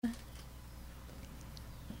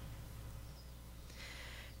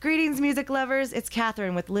Greetings, music lovers. It's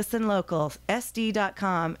Catherine with Listen Local,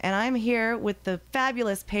 SD.com, and I'm here with the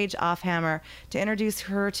fabulous Paige Offhammer to introduce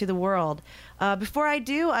her to the world. Before I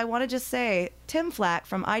do, I want to just say, Tim Flack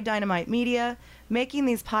from iDynamite Media, making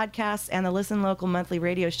these podcasts and the Listen Local monthly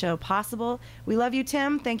radio show possible. We love you,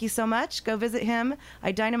 Tim. Thank you so much. Go visit him,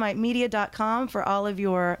 iDynamiteMedia.com, for all of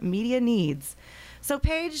your media needs. So,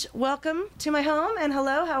 Paige, welcome to my home, and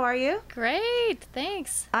hello, how are you? Great,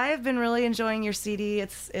 thanks. I have been really enjoying your CD.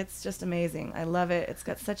 It's just amazing. I love it. It's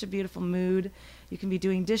got such a beautiful mood. You can be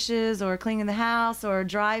doing dishes or cleaning the house or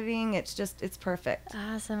driving. It's perfect.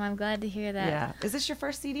 Awesome, I'm glad to hear that. Yeah. Is this your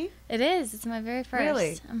first CD? It is. It's my very first.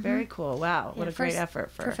 Really? Very cool. Wow. What a great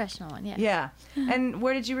effort for professiontional one. Yeah. Yeah. And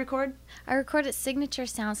where did you record? I recorded at Signature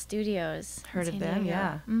Sound Studios. Heard of them?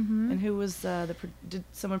 Yeah. Mm-hmm. And who was did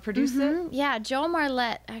someone produce it? Yeah, Joe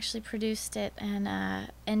Marlette actually produced it and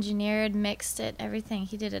engineered, mixed it, everything.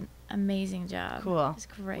 He did an amazing job. Cool. It was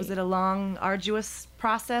great. Was it a long, arduous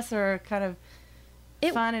process or kind of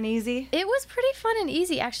fun and easy? It was pretty fun and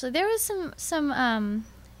easy, actually. There was some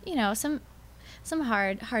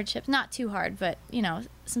hardships, not too hard, but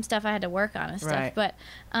some stuff I had to work on and stuff. Right. But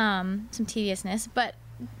some tediousness. But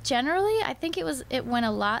generally, I think it went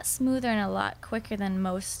a lot smoother and a lot quicker than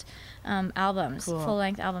most albums. Cool.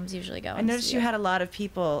 Full-length albums usually go. I noticed you had a lot of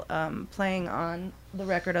people playing on the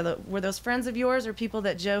record. Were those friends of yours or people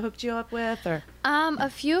that Joe hooked you up with? Or a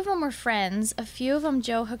few of them were friends. A few of them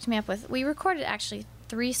Joe hooked me up with. We recorded actually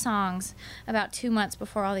 3 songs about 2 months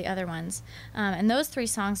before all the other ones. And those 3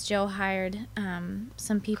 songs, Joe hired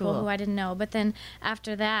some people who I didn't know. But then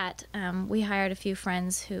after that, we hired a few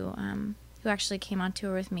friends who actually came on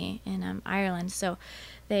tour with me in Ireland. So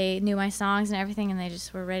they knew my songs and everything, and they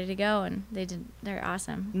just were ready to go, and they're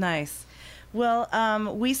awesome. Nice. Well,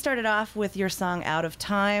 we started off with your song Out of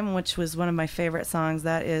Time, which was one of my favorite songs.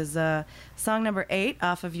 That is song number 8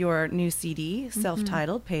 off of your new CD,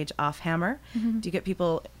 self-titled, Paige Offhammer. Do you get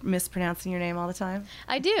people mispronouncing your name all the time?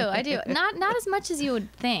 I do. Not as much as you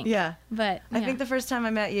would think. Yeah. But I think the first time I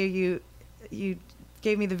met you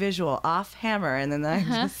gave me the visual, Offhammer, and then that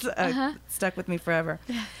just stuck with me forever.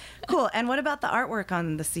 Cool. And what about the artwork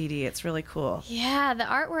on the CD? It's really cool. Yeah, the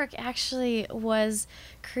artwork actually was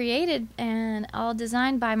created and all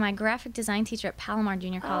designed by my graphic design teacher at Palomar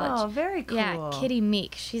Junior College. Oh, very cool. Yeah, Kitty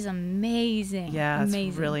Meek. She's amazing. Yeah, amazing.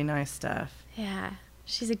 It's really nice stuff. Yeah,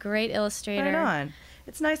 she's a great illustrator. Right on.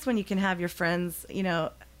 It's nice when you can have your friends,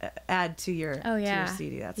 add to your to your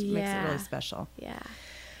CD. That makes it really special. Yeah.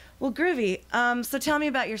 Well, groovy. So tell me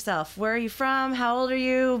about yourself. Where are you from? How old are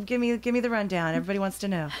you? Give me the rundown. Everybody wants to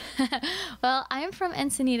know. Well, I'm from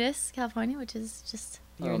Encinitas, California, which is just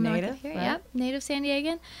You're north native, of here. right? Yep, native San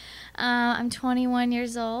Diegan. I'm 21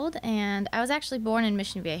 years old, and I was actually born in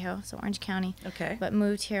Mission Viejo, so Orange County. Okay. But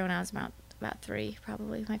moved here when I was about 3,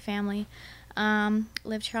 probably, with my family.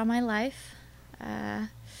 Lived here all my life.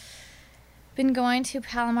 Been going to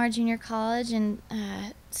Palomar Junior College and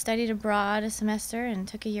studied abroad a semester and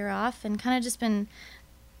took a year off and kind of just been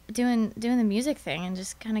doing the music thing and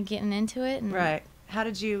just kind of getting into it. And Right. Are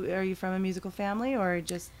you from a musical family or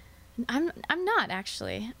just? I'm not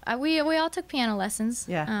actually. We all took piano lessons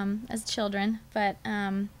as children, but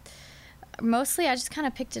mostly I just kind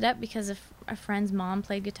of picked it up because a friend's mom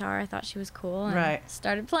played guitar. I thought she was cool and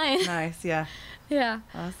started playing. Nice, yeah. Yeah.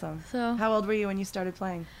 Awesome. So how old were you when you started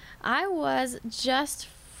playing? I was just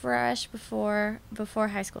fresh before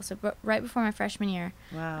high school, so right before my freshman year.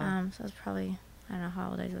 Wow. So I was probably, I don't know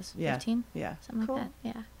how old I was, 15? Yeah. Something Cool. like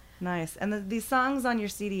that, yeah. Nice. And these songs on your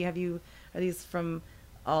CD, are these from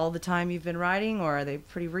all the time you've been writing, or are they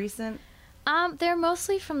pretty recent? They're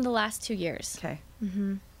mostly from the last 2 years. Okay.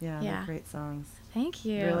 Mm-hmm. Yeah, they're great songs. Thank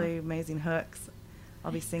you. Really amazing hooks.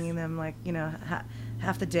 I'll be singing them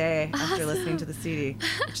half the day after listening to the CD,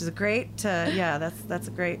 which is a great. That's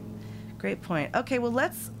a great point. Okay, well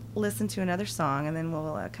let's listen to another song and then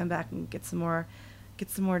we'll come back and get some more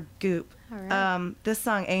goop. All right. This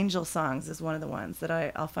song, Angel Songs, is one of the ones that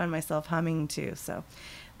I'll find myself humming to. So,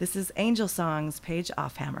 this is Angel Songs, Paige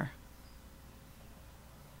Offhammer.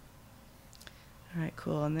 All right,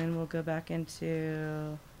 cool, and then we'll go back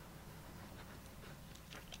into.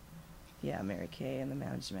 Yeah, Mary Kay and the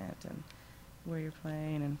management and where you're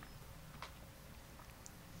playing and.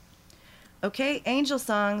 Okay, Angel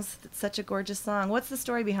Songs. That's such a gorgeous song. What's the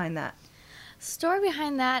story behind that? Story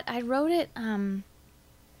behind that, I wrote it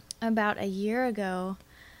about a year ago,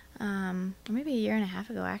 or maybe a year and a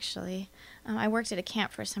half ago, actually. I worked at a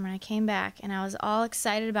camp for a summer, and I came back, and I was all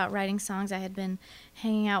excited about writing songs. I had been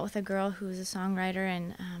hanging out with a girl who was a songwriter,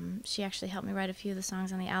 and she actually helped me write a few of the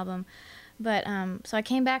songs on the album. But so I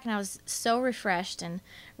came back and I was so refreshed and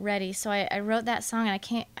ready. So I wrote that song, and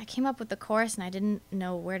I came up with the chorus, and I didn't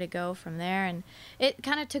know where to go from there. And it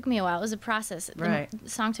kind of took me a while. It was a process. Right. The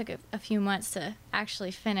song took a few months to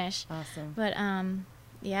actually finish. Awesome. But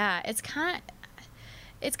yeah, it's kind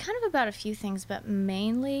of about a few things, but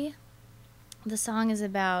mainly the song is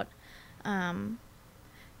about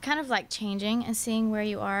kind of like changing and seeing where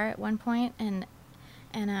you are at one point, and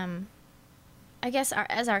I guess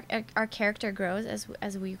as our character grows,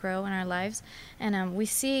 as we grow in our lives, and we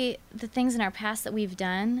see the things in our past that we've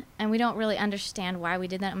done, and we don't really understand why we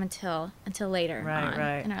did that until later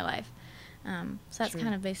in our life. So that's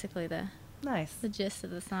kind of basically the gist of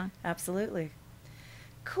the song. Absolutely.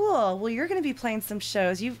 Cool. Well, you're going to be playing some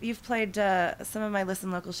shows. You've played some of my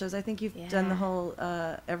Listen Local shows. I think you've done the whole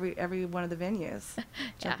every one of the venues.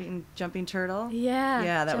 Jumping Turtle.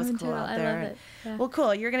 Yeah. That was cool Turtle. out there. I love it. Yeah. Well,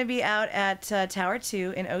 cool. You're going to be out at Tower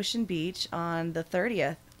 2 in Ocean Beach on the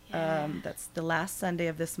 30th. Yeah. That's the last Sunday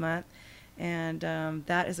of this month. And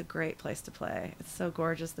that is a great place to play. It's so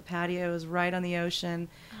gorgeous. The patio is right on the ocean.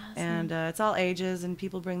 Awesome. And it's all ages, and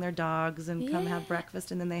people bring their dogs and come have breakfast,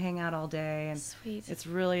 and then they hang out all day. And Sweet. it's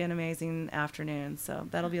really an amazing afternoon. So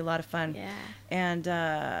that'll be a lot of fun. Yeah.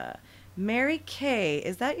 And Mary Kay,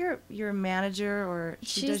 is that your manager, or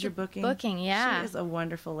she does your booking? Booking, yeah. She is a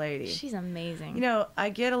wonderful lady. She's amazing. You know, I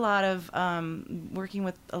get a lot of working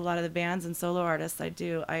with a lot of the bands and solo artists.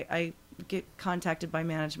 I get contacted by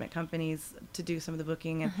management companies to do some of the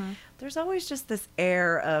booking, and there's always just this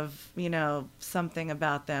air of, you know, something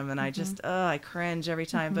about them, and I cringe every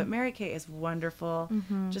time. But Mary Kay is wonderful,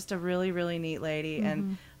 just a really, really neat lady,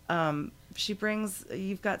 and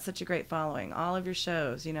you've got such a great following. All of your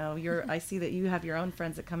shows, you know, I see that you have your own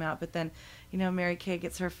friends that come out, but then, you know, Mary Kay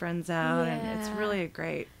gets her friends out, and it's really a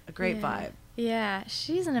great vibe. Yeah,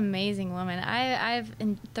 she's an amazing woman. I've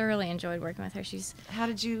thoroughly enjoyed working with her. How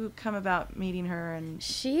did you come about meeting her? And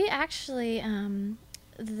she actually,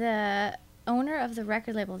 the owner of the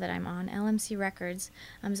record label that I'm on, LMC Records,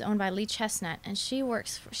 is owned by Lee Chestnut, and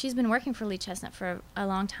she's been working for Lee Chestnut for a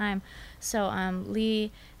long time. So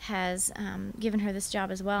Lee has given her this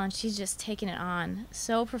job as well, and she's just taken it on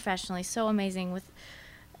so professionally, so amazing.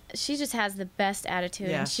 She just has the best attitude.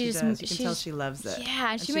 Yeah, and she does. You can tell she loves it.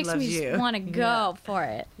 Yeah, and she makes me just want to go for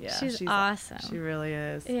it. Yeah, she's awesome. She really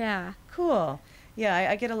is. Yeah. Cool. Yeah,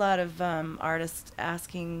 I get a lot of artists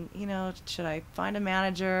asking, you know, should I find a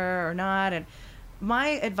manager or not? And my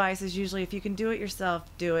advice is usually, if you can do it yourself,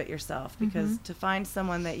 because to find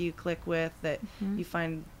someone that you click with, that you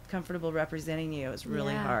find comfortable representing you, is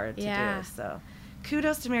really hard to do. So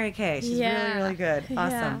kudos to Mary Kay. She's really, really good.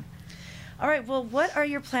 Awesome. Yeah. All right. Well, what are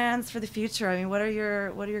your plans for the future? I mean, what are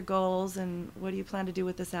your goals, and what do you plan to do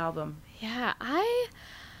with this album? Yeah,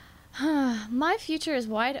 my future is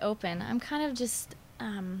wide open. I'm kind of just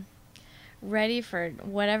ready for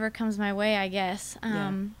whatever comes my way, I guess.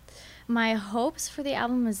 My hopes for the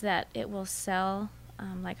album is that it will sell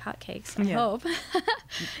like hotcakes. I hope.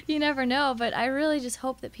 You never know, but I really just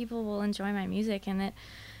hope that people will enjoy my music, and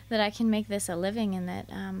that I can make this a living, and that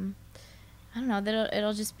I don't know, that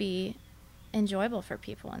it'll just be enjoyable for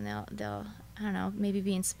people, and they'll I don't know, maybe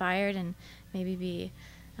be inspired, and maybe be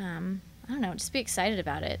I don't know, just be excited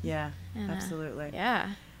about it. Yeah, and, absolutely. Yeah.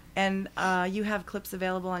 And you have clips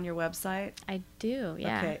available on your website? I do,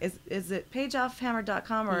 yeah. Okay. Is it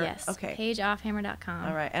pageoffhammer.com or? Yes. Okay. Pageoffhammer.com.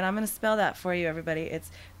 All right. And I'm going to spell that for you, everybody.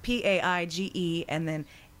 It's PAIGE and then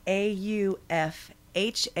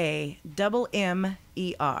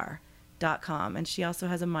AUFHAMMER.com. And she also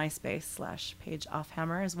has a MySpace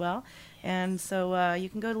 /PageOffHammer as well. And so you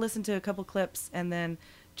can go to listen to a couple clips, and then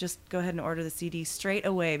just go ahead and order the CD straight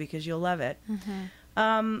away, because you'll love it.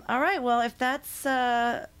 All right. Well, if that's,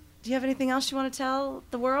 do you have anything else you want to tell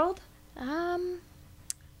the world?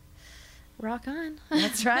 Rock on.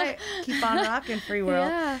 That's right. Keep on rocking, free world.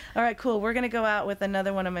 Yeah. All right, cool. We're going to go out with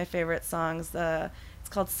another one of my favorite songs. It's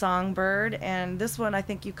called Songbird, and this one I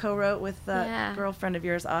think you co-wrote with a girlfriend of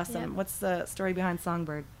yours. Awesome. Yep. What's the story behind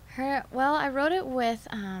Songbird? Well, I wrote it with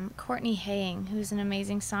Courtney Haying, who's an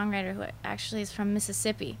amazing songwriter who actually is from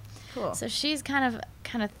Mississippi. Cool. So she's kind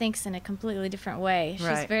of thinks in a completely different way. She's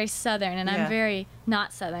Right. very Southern, and I'm very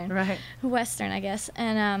not Southern. Right. Western, I guess.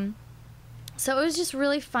 And so it was just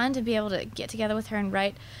really fun to be able to get together with her and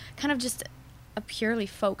write kind of just a purely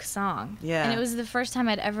folk song. Yeah. And it was the first time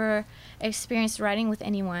I'd ever experienced writing with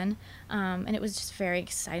anyone, and it was just very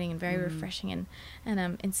exciting and very refreshing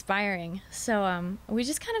and inspiring. So we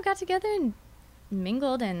just kind of got together and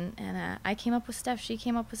mingled, and I came up with stuff, she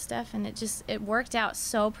came up with stuff, and it worked out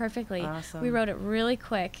so perfectly. Awesome. We wrote it really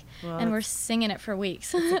quick, Well, and we're singing it for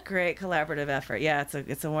weeks. It's a great collaborative effort. Yeah,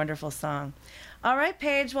 it's a wonderful song. All right,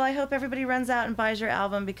 Paige. Well, I hope everybody runs out and buys your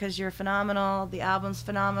album because you're phenomenal. The album's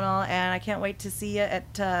phenomenal, and I can't wait to see you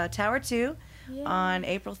at Tower 2 Yeah. on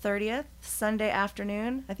April 30th, Sunday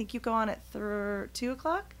afternoon. I think you go on at 2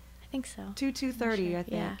 o'clock? I think so. 2:30, Sure. I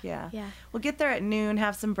think. Yeah. Yeah. We'll get there at noon,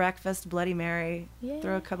 have some breakfast, Bloody Mary, Yeah.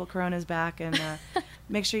 throw a couple Coronas back, and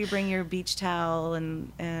make sure you bring your beach towel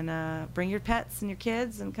and bring your pets and your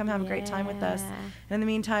kids and come have a great time with us. Yeah. And in the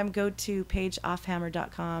meantime, go to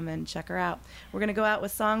paigeoffhammer.com and check her out. We're going to go out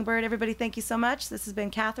with Songbird. Everybody, thank you so much. This has been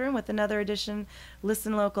Catherine with another edition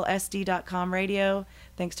ListenLocalSD.com radio.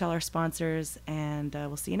 Thanks to all our sponsors, and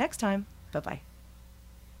we'll see you next time. Bye-bye.